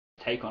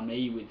take on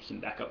me with some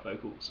backup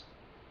vocals.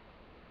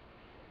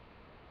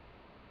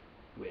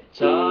 We're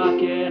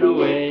talking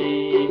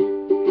away,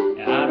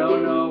 I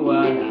don't know what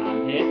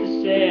I'm here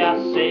to say,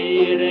 I'll say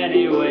it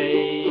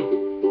anyway.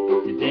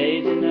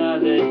 Today's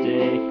another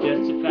day,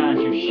 just to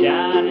find you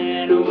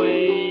shining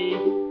away.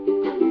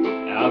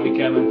 I'll be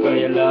coming for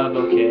your love,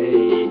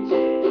 okay?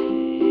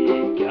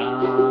 Take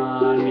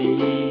on me,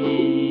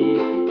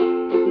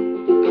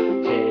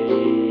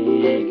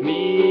 take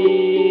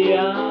me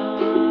on.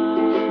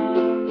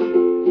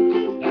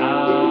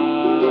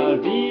 I'll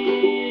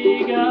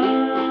be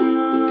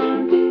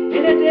gone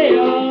in a day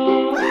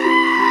or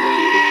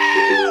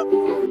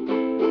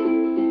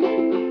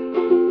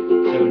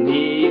so.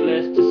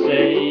 Needless to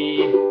say,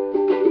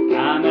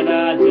 I'm at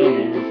odds and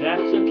ends,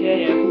 that's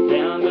okay, I'm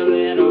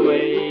fumbling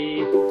away.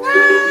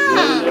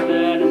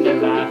 Learning that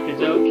life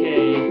is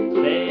okay,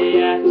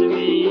 say after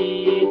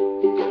me.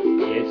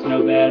 It's no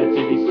better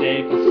to be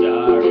safe or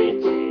sorry.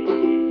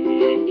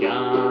 Take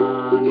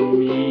on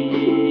me,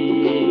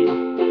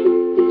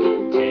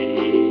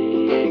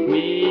 take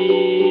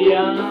me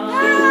on.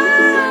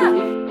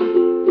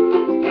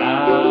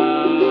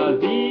 I'll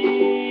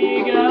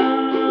be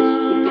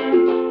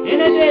gone in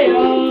a day or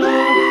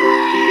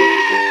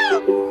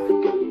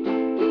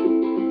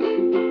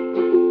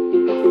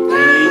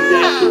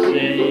to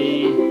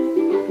say,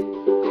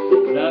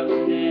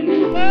 loving and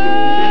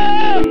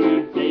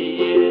say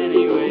it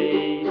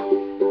anyway.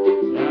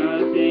 Some of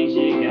the things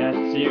you got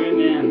to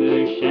remember,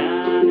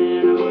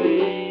 shining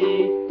away.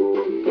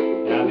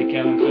 I'll be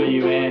coming for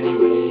you.